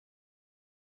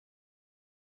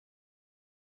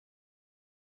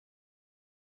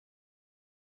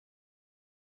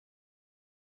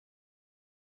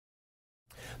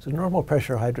So normal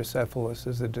pressure hydrocephalus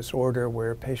is a disorder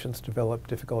where patients develop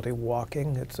difficulty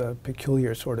walking. It's a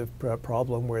peculiar sort of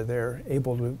problem where they're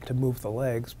able to move the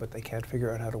legs, but they can't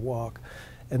figure out how to walk,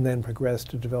 and then progress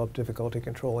to develop difficulty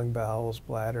controlling bowels,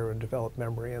 bladder, and develop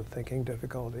memory and thinking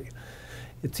difficulty.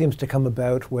 It seems to come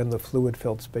about when the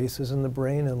fluid-filled spaces in the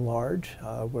brain enlarge,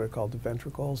 what are called the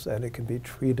ventricles, and it can be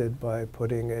treated by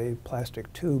putting a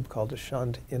plastic tube called a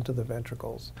shunt into the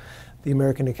ventricles. The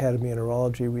American Academy of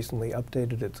Neurology recently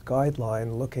updated its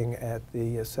guideline looking at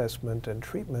the assessment and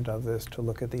treatment of this to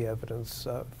look at the evidence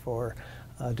for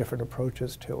different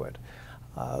approaches to it.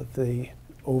 The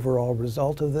overall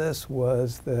result of this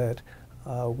was that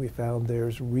we found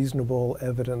there's reasonable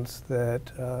evidence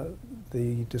that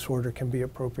the disorder can be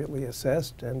appropriately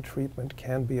assessed and treatment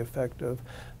can be effective,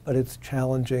 but it's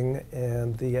challenging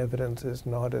and the evidence is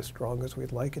not as strong as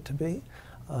we'd like it to be.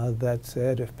 That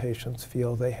said, if patients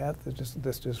feel they have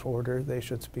this disorder, they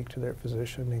should speak to their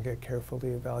physician and get carefully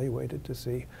evaluated to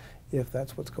see if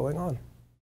that's what's going on.